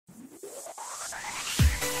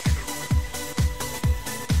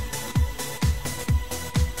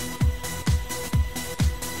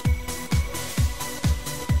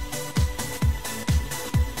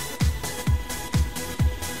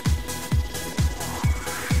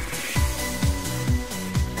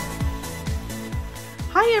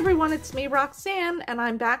Hi everyone, it's me Roxanne, and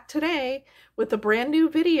I'm back today with a brand new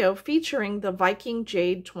video featuring the Viking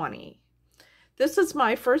Jade 20. This is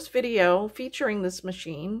my first video featuring this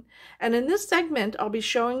machine, and in this segment I'll be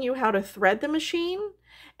showing you how to thread the machine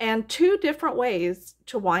and 2 different ways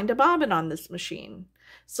to wind a bobbin on this machine.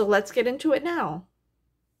 So let's get into it now.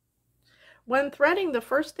 When threading, the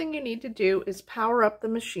first thing you need to do is power up the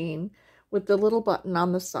machine with the little button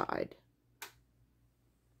on the side.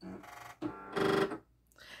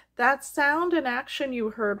 That sound and action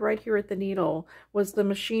you heard right here at the needle was the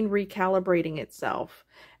machine recalibrating itself,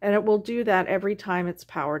 and it will do that every time it's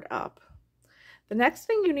powered up. The next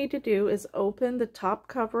thing you need to do is open the top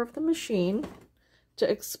cover of the machine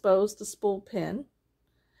to expose the spool pin,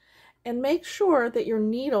 and make sure that your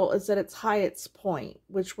needle is at its highest point,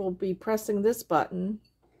 which will be pressing this button.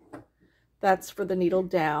 That's for the needle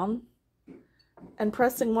down. And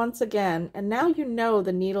pressing once again, and now you know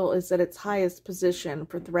the needle is at its highest position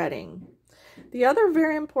for threading. The other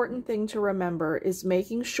very important thing to remember is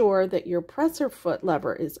making sure that your presser foot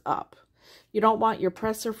lever is up. You don't want your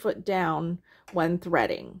presser foot down when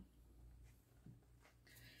threading.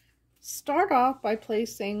 Start off by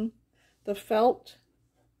placing the felt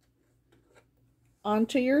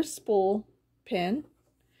onto your spool pin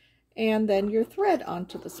and then your thread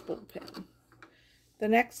onto the spool pin. The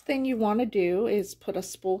next thing you want to do is put a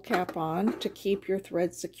spool cap on to keep your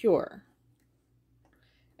thread secure,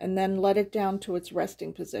 and then let it down to its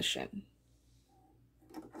resting position.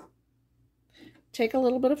 Take a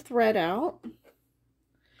little bit of thread out,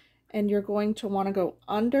 and you're going to want to go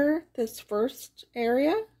under this first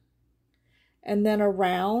area and then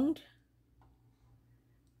around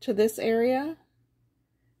to this area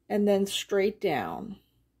and then straight down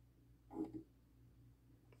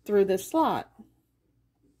through this slot.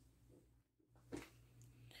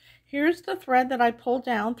 Here's the thread that I pulled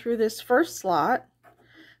down through this first slot.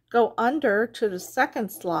 Go under to the second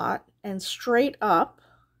slot and straight up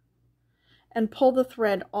and pull the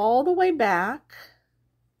thread all the way back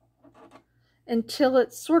until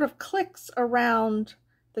it sort of clicks around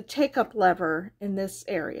the take-up lever in this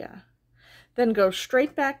area. Then go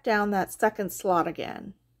straight back down that second slot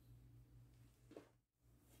again.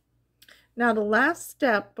 Now the last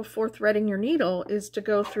step before threading your needle is to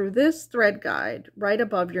go through this thread guide right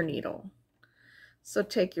above your needle. So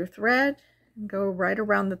take your thread and go right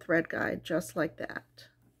around the thread guide just like that.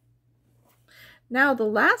 Now the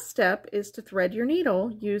last step is to thread your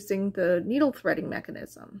needle using the needle threading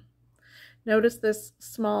mechanism. Notice this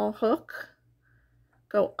small hook.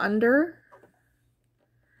 Go under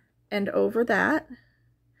and over that.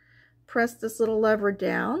 Press this little lever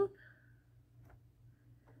down.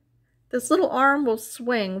 This little arm will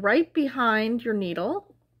swing right behind your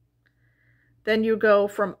needle. Then you go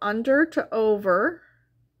from under to over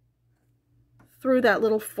through that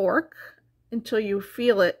little fork until you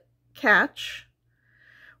feel it catch,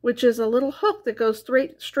 which is a little hook that goes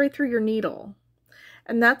straight through your needle.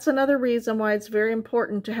 And that's another reason why it's very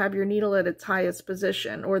important to have your needle at its highest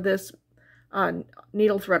position, or this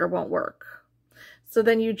needle threader won't work. So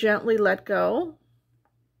then you gently let go,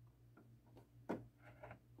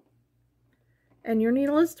 and your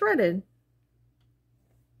needle is threaded,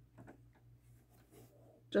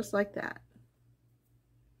 just like that.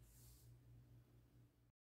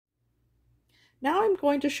 Now I'm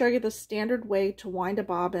going to show you the standard way to wind a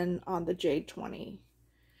bobbin on the Jade 20.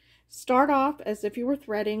 Start off as if you were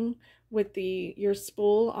threading with your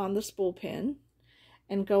spool on the spool pin,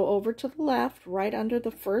 and go over to the left right under the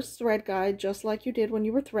first thread guide just like you did when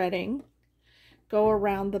you were threading. Go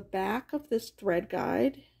around the back of this thread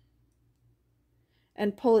guide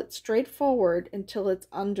and pull it straight forward until it's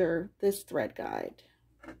under this thread guide.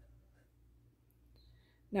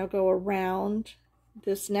 Now go around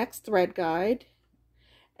this next thread guide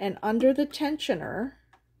and under the tensioner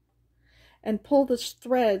and pull this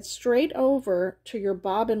thread straight over to your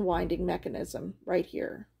bobbin winding mechanism right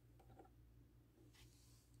here.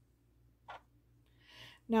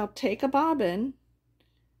 Now take a bobbin,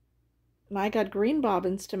 and I got green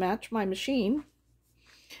bobbins to match my machine,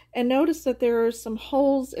 and notice that there are some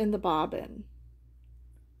holes in the bobbin.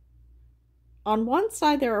 On one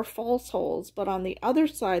side there are false holes, but on the other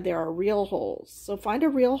side there are real holes. So find a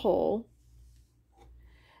real hole,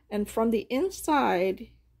 and from the inside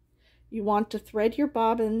you want to thread your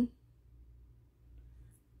bobbin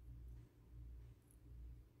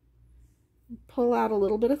pull out a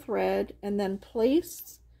little bit of thread, and then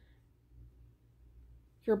place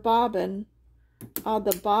your bobbin on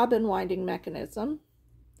the bobbin winding mechanism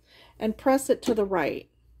and press it to the right.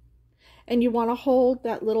 And you want to hold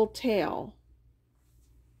that little tail.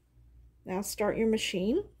 Now start your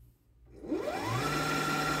machine.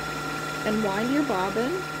 and wind your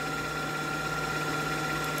bobbin.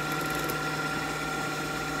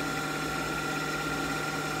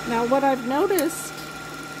 Now what I've noticed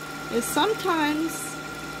is sometimes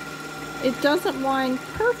it doesn't wind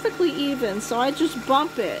perfectly even, so I just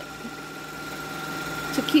bump it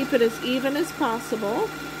to keep it as even as possible.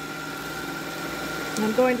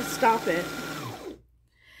 I'm going to stop it.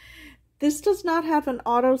 This does not have an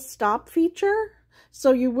auto stop feature,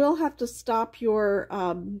 so you will have to stop your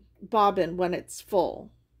bobbin when it's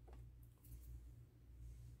full.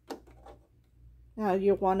 Now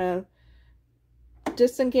you want to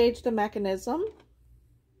disengage the mechanism,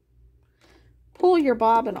 pull your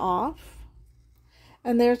bobbin off,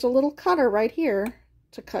 and there's a little cutter right here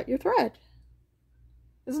to cut your thread.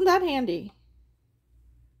 Isn't that handy?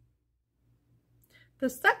 The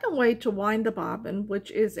second way to wind the bobbin, which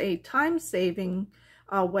is a time-saving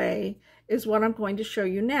way, is what I'm going to show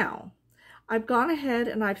you now. I've gone ahead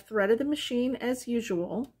and I've threaded the machine as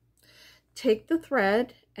usual. Take the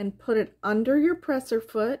thread and put it under your presser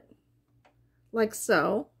foot, like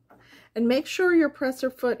so, and make sure your presser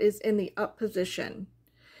foot is in the up position.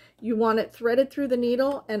 You want it threaded through the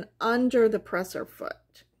needle and under the presser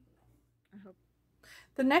foot.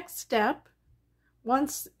 The next step,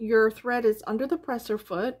 once your thread is under the presser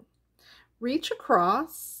foot, reach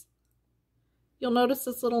across. You'll notice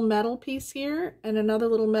this little metal piece here and another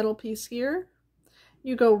little metal piece here.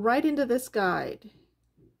 You go right into this guide.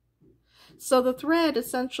 So the thread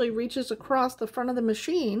essentially reaches across the front of the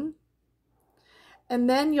machine, and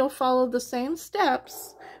then you'll follow the same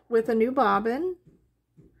steps with a new bobbin,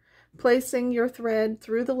 placing your thread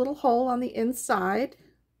through the little hole on the inside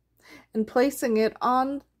and placing it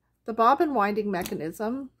on the bobbin winding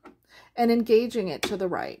mechanism and engaging it to the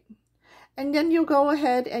right. And then you'll go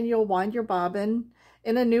ahead and you'll wind your bobbin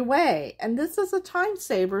in a new way. And this is a time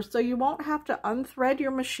saver, so you won't have to unthread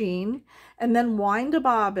your machine and then wind a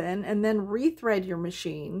bobbin and then rethread your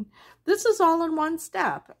machine. This is all in one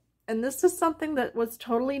step. And this is something that was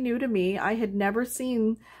totally new to me. I had never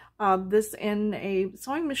seen this in a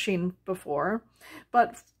sewing machine before,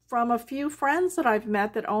 but from a few friends that I've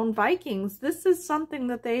met that own Vikings, this is something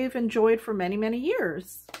that they've enjoyed for many, many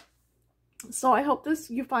years. So I hope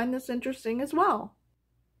you find this interesting as well.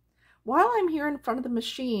 While I'm here in front of the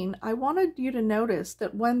machine, I wanted you to notice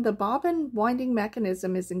that when the bobbin winding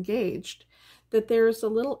mechanism is engaged, that there's a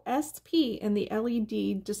little SP in the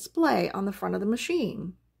LED display on the front of the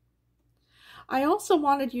machine. I also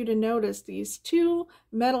wanted you to notice these two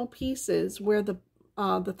metal pieces where the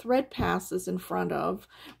thread passes in front of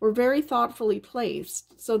were very thoughtfully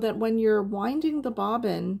placed so that when you're winding the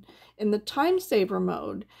bobbin in the time saver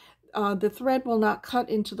mode, the thread will not cut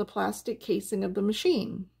into the plastic casing of the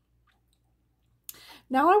machine.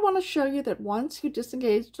 Now I want to show you that once you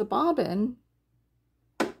disengage the bobbin,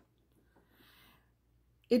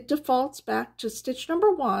 it defaults back to stitch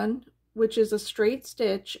number 1, which is a straight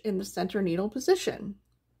stitch in the center needle position.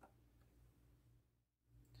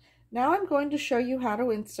 Now I'm going to show you how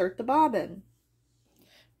to insert the bobbin.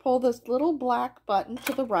 Pull this little black button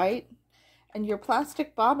to the right and your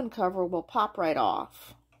plastic bobbin cover will pop right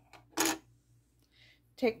off.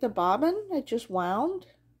 Take the bobbin I just wound,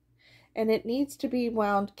 and it needs to be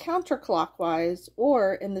wound counterclockwise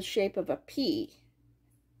or in the shape of a P.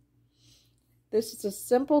 This is a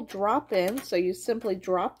simple drop in, so you simply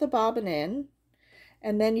drop the bobbin in,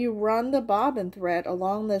 and then you run the bobbin thread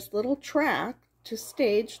along this little track to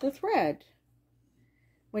stage the thread.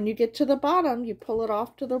 When you get to the bottom, you pull it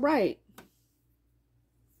off to the right.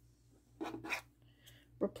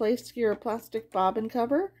 Replace your plastic bobbin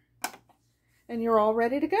cover, and you're all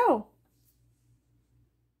ready to go.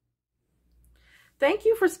 Thank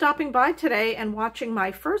you for stopping by today and watching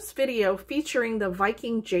my first video featuring the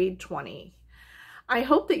Viking Jade 20. I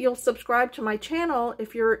hope that you'll subscribe to my channel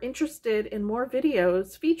if you're interested in more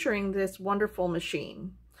videos featuring this wonderful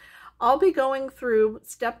machine. I'll be going through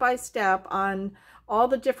step by step on all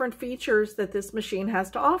the different features that this machine has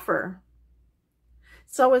to offer.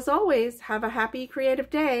 So as always, have a happy creative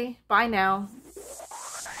day. Bye now.